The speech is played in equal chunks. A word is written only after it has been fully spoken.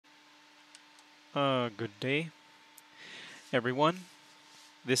Good day, everyone.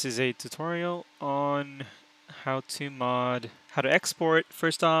 This is a tutorial on how to export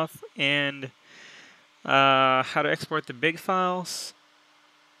first off, and how to export the big files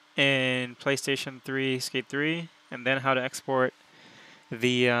in PlayStation 3 Skate 3, and then how to export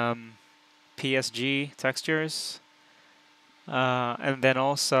the PSG textures, and then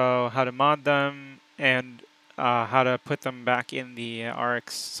also how to mod them and how to put them back in the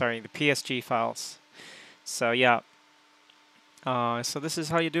the PSG files. So yeah, so this is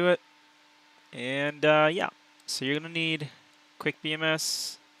how you do it. And yeah, so you're gonna need quick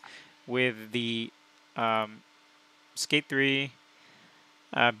BMS with the um, Skate 3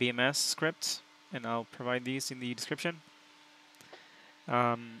 BMS script, and I'll provide these in the description.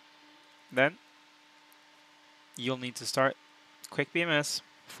 Um, then you'll need to start quick BMS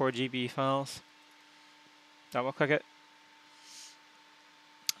 4GB files. Double click it.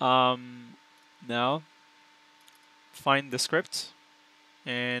 Now find the script,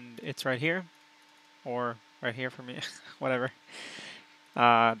 and it's right here, or right here for me, whatever.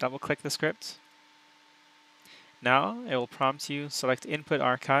 Double click the script. Now it will prompt you select input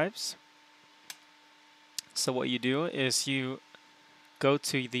archives. So what you do is you go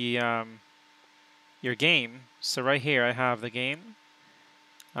to the your game. So right here I have the game,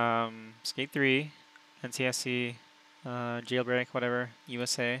 Skate 3, NTSC, jailbreak, whatever,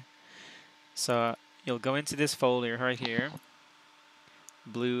 USA. So you'll go into this folder right here,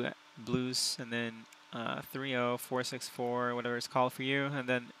 blues, and then 30464, whatever it's called for you, and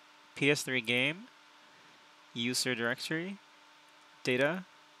then PS3 game, user directory, data.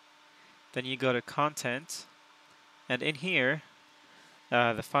 Then you go to content, and in here,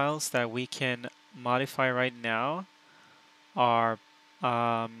 the files that we can modify right now are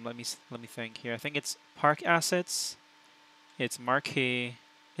let me think here. I think it's park assets, it's marquee,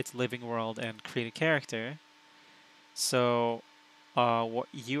 it's living world, and create a character. So what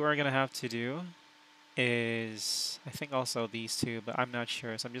you are gonna have to do is, I think also these two, but I'm not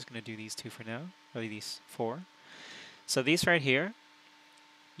sure, so I'm just gonna do these two for now, or these four. So these right here,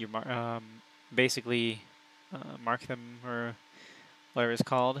 you basically mark them, or whatever it's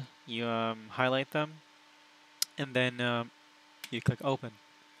called. You highlight them, and then you click open.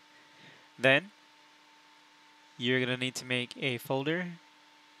 Then you're gonna need to make a folder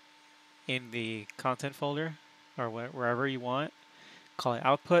in the content folder, or wherever you want. Call it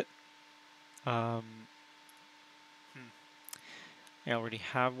output. Um, I already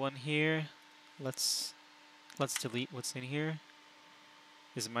have one here. Let's delete what's in here.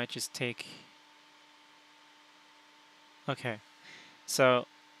 This might just take. Okay, so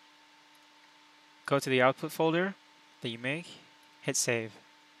go to the output folder that you make. Hit save.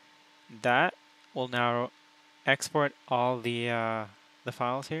 That will now export all the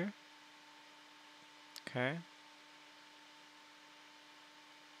files here. Okay.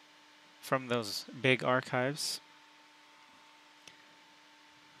 From those big archives.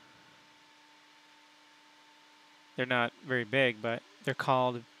 They're not very big, but they're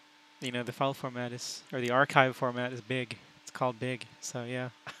called, the file format is, or the archive format is big. It's called big, so yeah.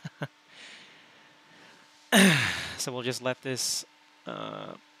 So we'll just let this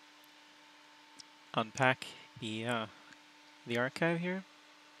uh, unpack the archive here.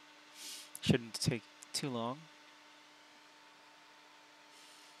 Shouldn't take too long.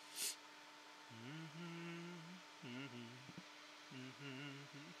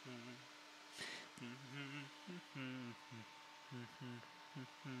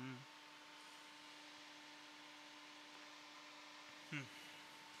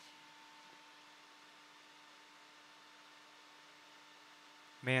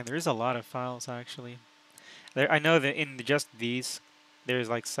 Man, there's a lot of files actually. I know that in just these, there's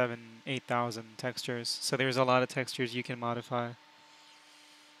like 8,000 textures. So there's a lot of textures you can modify.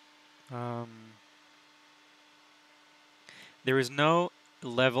 Um, there is no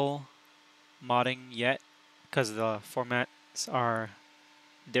level modding yet because the formats are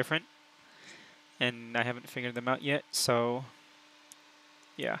different, and I haven't figured them out yet. So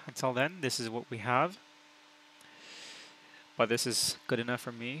yeah, until then, this is what we have. But this is good enough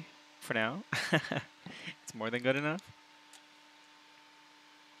for me for now. It's more than good enough.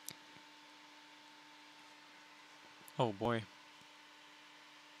 Oh boy.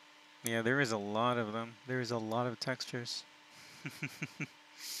 Yeah, there is a lot of them. There is a lot of textures.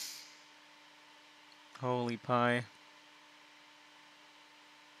 Holy pie.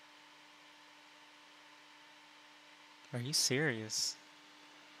 Are you serious?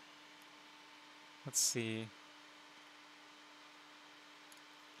 Let's see.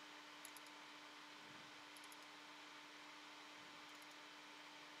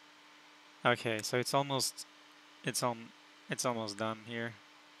 Okay, so it's almost done here.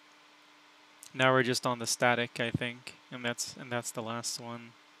 Now we're just on the static, I think, and that's the last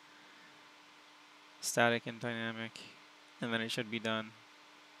one. Static and dynamic, and then it should be done.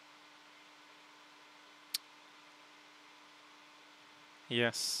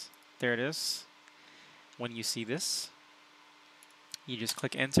 Yes, there it is. When you see this, you just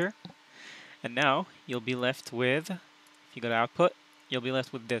click enter, and now you'll be left with, if you go to output, you'll be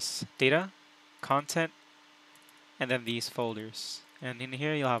left with this: data, content, and then these folders. And in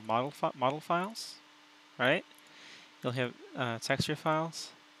here you'll have model files, right? You'll have texture files.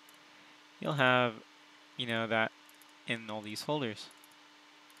 You'll have, that in all these folders,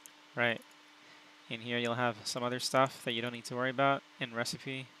 right? In here you'll have some other stuff that you don't need to worry about in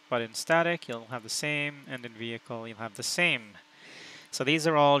recipe, but in static you'll have the same, and in vehicle you'll have the same. So these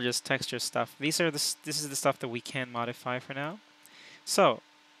are all just texture stuff. This is the stuff that we can modify for now. So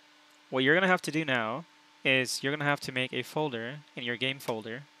what you're gonna have to do now is you're gonna have to make a folder in your game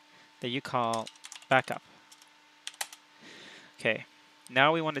folder that you call backup. Okay,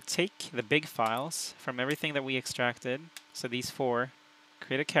 now we want to take the big files from everything that we extracted. So these four: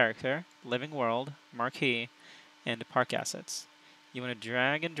 create a character, living world, marquee, and park assets. You want to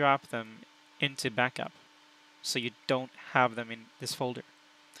drag and drop them into backup so you don't have them in this folder.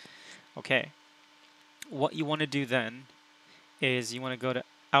 Okay, what you want to do then is you want to go to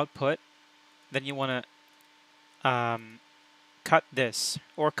output, then you want to cut this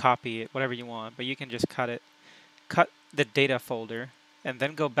or copy it, whatever you want, but you can just cut it. Cut the data folder and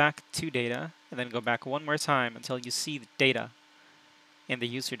then go back to data and then go back one more time until you see the data in the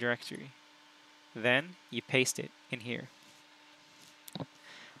user directory. Then you paste it in here.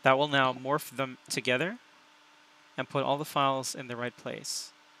 That will now morph them together and put all the files in the right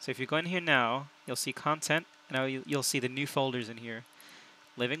place. So if you go in here now, you'll see content, and now you'll see the new folders in here: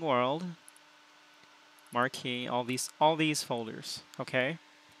 living world, marquee, all these folders. Okay.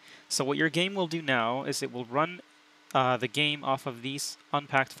 So what your game will do now is it will run the game off of these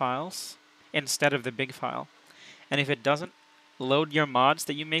unpacked files instead of the big file. And if it doesn't load your mods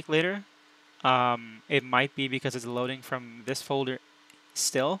that you make later, it might be because it's loading from this folder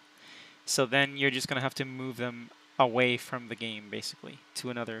still. So then you're just going to have to move them away from the game, basically, to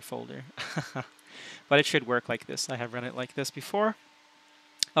another folder. But it should work like this. I have run it like this before.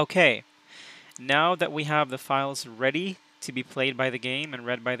 Okay, now that we have the files ready to be played by the game and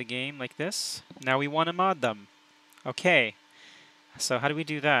read by the game like this, now we want to mod them. Okay, so how do we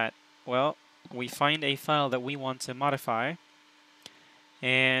do that? Well, we find a file that we want to modify,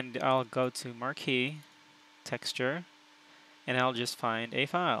 and I'll go to marquee, texture, and I'll just find a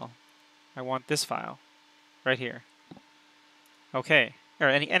file. I want this file right here. Okay, or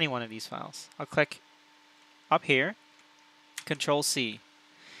any one of these files. I'll click up here, Control C.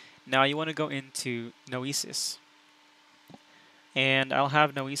 Now you want to go into Noesis, and I'll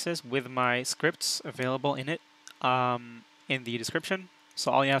have Noesis with my scripts available in it in the description.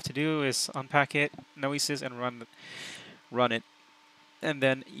 So all you have to do is unpack it, Noesis, and run it, and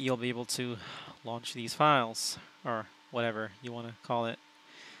then you'll be able to launch these files, or whatever you want to call it.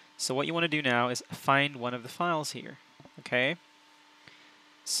 So what you want to do now is find one of the files here. Okay.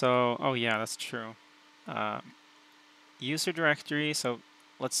 So, oh yeah, that's true. User directory. So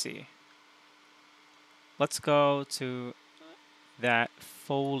let's see. Let's go to that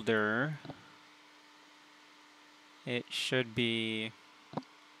folder. It should be,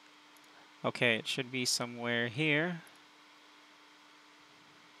 okay, it should be somewhere here.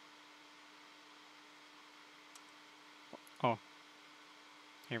 Oh,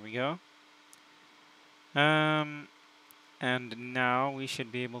 here we go. And now we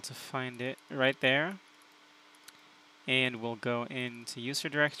should be able to find it right there. And we'll go into user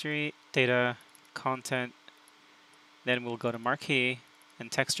directory, data, content, then we'll go to marquee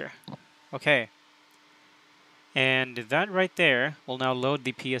and texture. Okay. And that right there will now load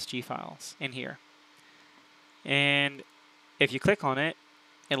the PSG files in here. And if you click on it,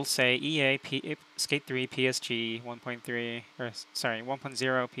 it'll say EA Skate 3 PSG 1.3, or sorry,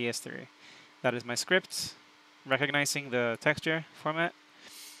 1.0 PS3. That is my script recognizing the texture format.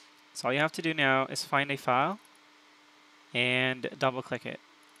 So all you have to do now is find a file and double click it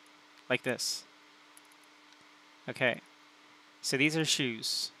like this. Okay. So these are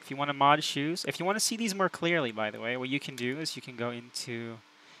shoes. If you want to mod shoes, if you want to see these more clearly, by the way, what you can do is you can go into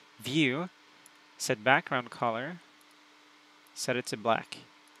View, set background color, set it to black,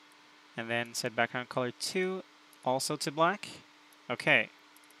 and then set background color 2 also to black. Okay.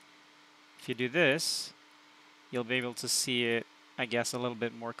 If you do this, you'll be able to see it, I guess, a little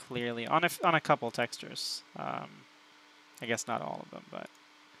bit more clearly on a couple textures. I guess not all of them, but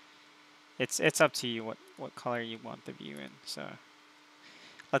It's up to you what color you want the view in. So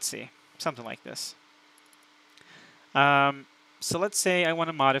let's see, something like this. So let's say I want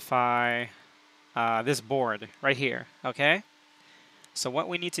to modify this board right here. Okay. So what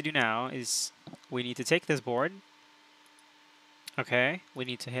we need to do now is we need to take this board. Okay. We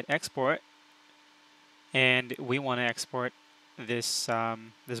need to hit export, and we want to export this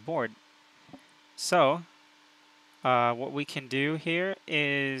this board. So what we can do here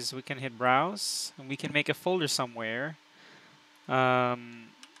is we can hit browse, and we can make a folder somewhere. I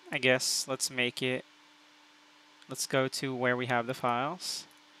guess let's make it, let's go to where we have the files.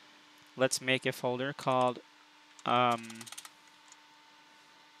 Let's make a folder called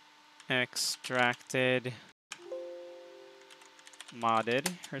extracted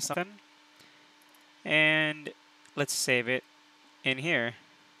modded or something. And let's save it in here.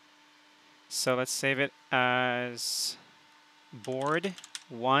 So let's save it as board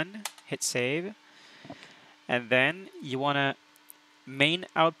 1, hit save. And then you want to main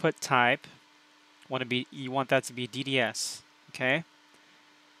output type, you want that to be DDS, okay?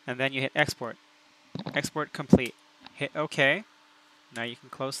 And then you hit export. Export complete. Hit OK. Now you can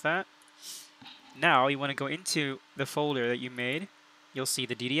close that. Now you want to go into the folder that you made. You'll see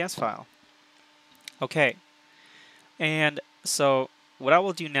the DDS file. Okay. And so what I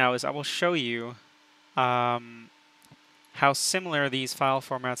will do now is I will show you how similar these file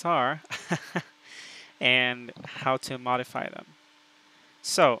formats are and how to modify them.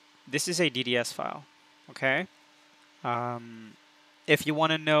 So this is a DDS file, okay? If you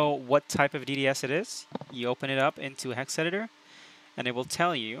want to know what type of DDS it is, you open it up into Hex Editor, and it will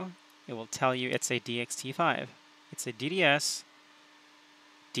tell you it's a DXT5. It's a DDS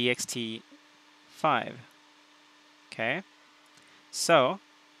DXT5. Okay? So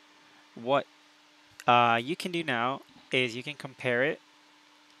what you can do now is you can compare it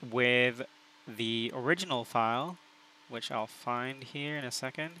with the original file, which I'll find here in a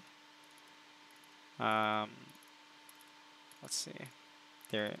second. Let's see.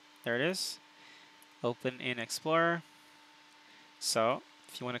 There it is. Open in Explorer. So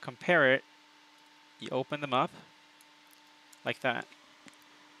if you want to compare it, you open them up like that.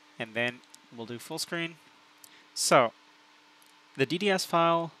 And then we'll do full screen. So the DDS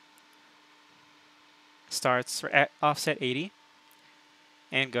file starts at offset 80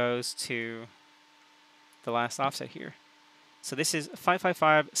 and goes to the last offset here. So this is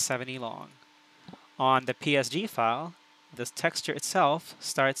 55570 long. On the PSG file, the texture itself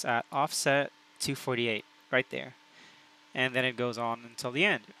starts at offset 248 right there. And then it goes on until the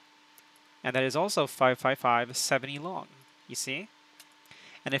end. And that is also 55570 long, you see?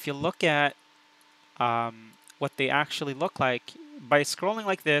 And if you look at what they actually look like, by scrolling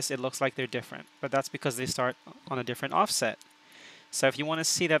like this, it looks like they're different. But that's because they start on a different offset. So if you want to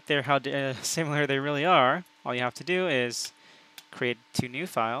see that they're how similar they really are, all you have to do is create 2 new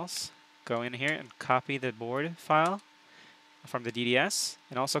files. Go in here and copy the board file from the DDS,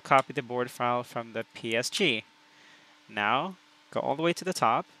 and also copy the board file from the PSG. Now, go all the way to the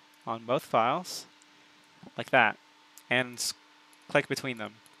top on both files, like that, and click between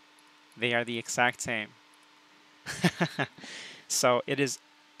them. They are the exact same. So it is,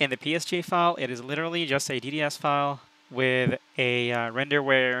 in the PSG file, it is literally just a DDS file with a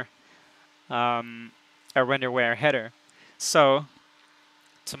renderware header. So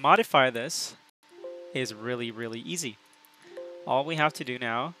to modify this is really, really easy. All we have to do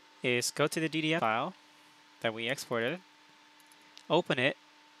now is go to the DDS file that we exported, open it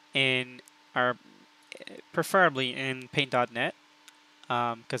in our, preferably in paint.net,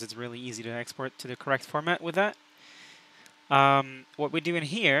 because it's really easy to export to the correct format with that. What we do in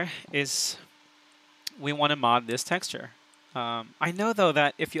here is we want to mod this texture. I know though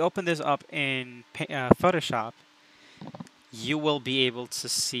that if you open this up in Photoshop, you will be able to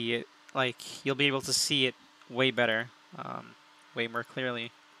see it, you'll be able to see it way better, way more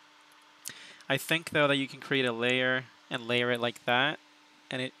clearly. I think though that you can create a layer and layer it like that,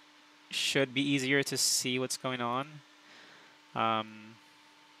 and it should be easier to see what's going on.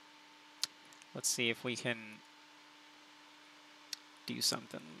 Let's see if we can do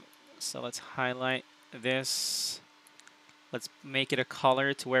something. So let's highlight this. Let's make it a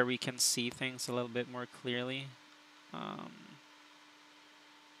color to where we can see things a little bit more clearly.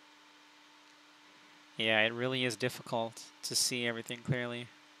 Yeah, it really is difficult to see everything clearly.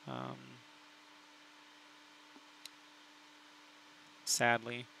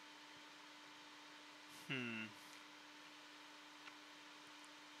 Sadly.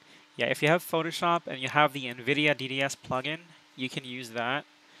 Yeah, if you have Photoshop and you have the NVIDIA DDS plugin, you can use that,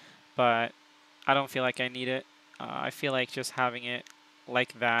 but I don't feel like I need it. I feel like just having it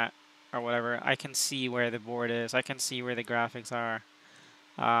like that or whatever, I can see where the board is. I can see where the graphics are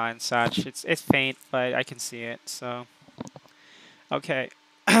and such. It's faint, but I can see it. So, okay.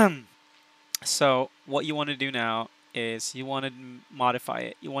 So what you want to do now is you want to modify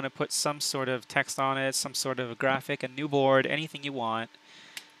it. You want to put some sort of text on it, some sort of a graphic, a new board, anything you want.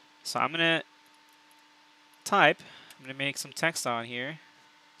 So I'm going to make some text on here.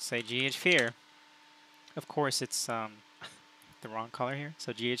 Say GHFear. Of course, it's the wrong color here.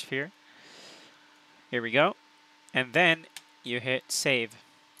 So GHFear. Here we go. And then you hit save.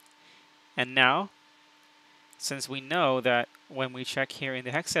 And now, since we know that when we check here in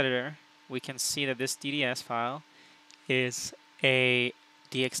the hex editor, we can see that this DDS file is a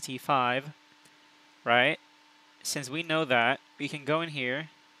DXT5, right? Since we know that, we can go in here,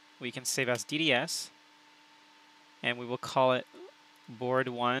 we can save as DDS, and we will call it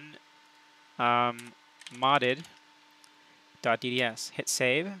board1 modded.dds. Hit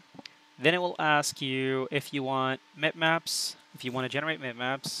save. Then it will ask you if you want bitmaps, if you want to generate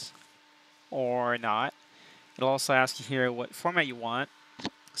bitmaps or not. It'll also ask you here what format you want.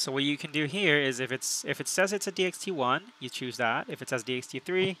 So what you can do here is if it says it's a DXT1, you choose that. If it says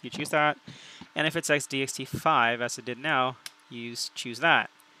DXT3, you choose that. And if it says DXT5, as it did now, you choose that.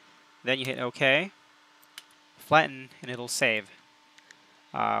 Then you hit OK, flatten, and it'll save.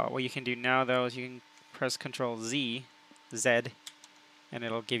 What you can do now, though, is you can press Ctrl-Z, and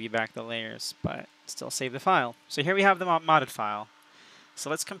it'll give you back the layers, but still save the file. So here we have the modded file. So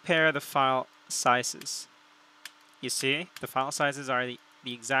let's compare the file sizes. You see, the file sizes are the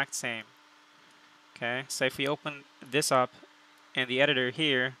exact same. Okay, so if we open this up in the editor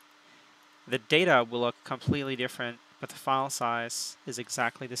here, the data will look completely different, but the file size is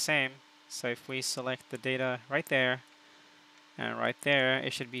exactly the same. So if we select the data right there, and right there,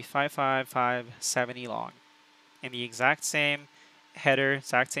 it should be 55570 long. In the exact same header,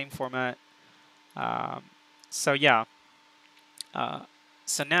 exact same format. So yeah.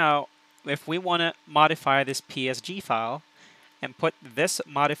 So now, if we want to modify this PSG file and put this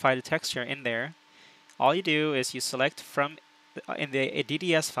modified texture in there, all you do is you select from in the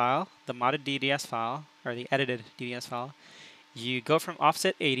DDS file, the modded DDS file, or the edited DDS file, you go from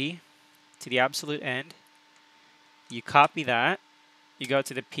offset 80 to the absolute end, you copy that, you go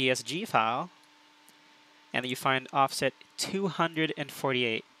to the PSG file, and you find offset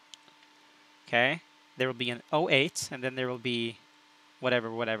 248. Okay? There will be an 08, and then there will be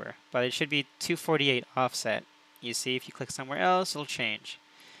whatever. But it should be 248 offset. You see, if you click somewhere else, it'll change.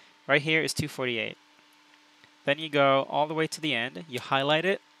 Right here is 248. Then you go all the way to the end, you highlight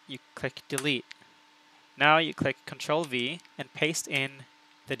it, you click delete. Now you click Ctrl-V and paste in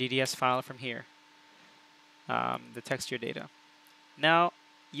the DDS file from here, the texture data. Now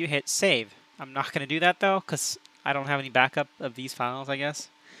you hit save. I'm not going to do that though, because I don't have any backup of these files, I guess.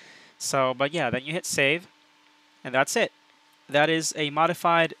 So, but yeah, then you hit save, and that's it. That is a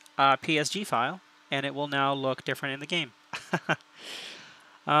modified PSG file, and it will now look different in the game.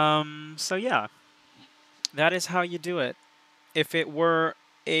 So yeah, that is how you do it. If it were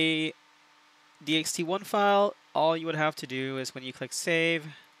a DXT1 file, all you would have to do is when you click save,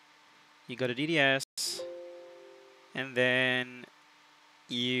 you go to DDS, and then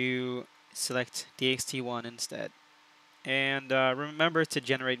you select DXT1 instead. And remember to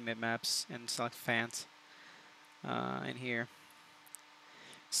generate bitmaps and select font in here.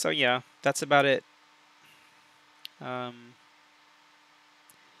 So yeah, that's about it. I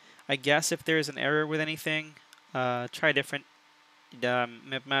guess if there's an error with anything, try different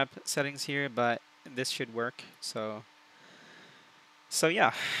bitmap settings here, but this should work. So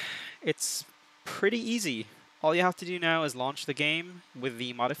yeah, it's pretty easy. All you have to do now is launch the game with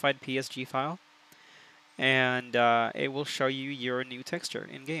the modified PSG file, and it will show you your new texture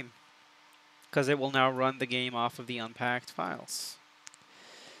in game, because it will now run the game off of the unpacked files.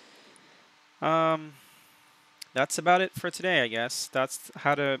 That's about it for today, I guess. That's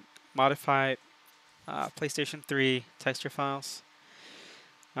how to modify PlayStation 3 texture files.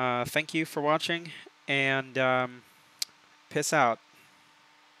 Thank you for watching, and peace out.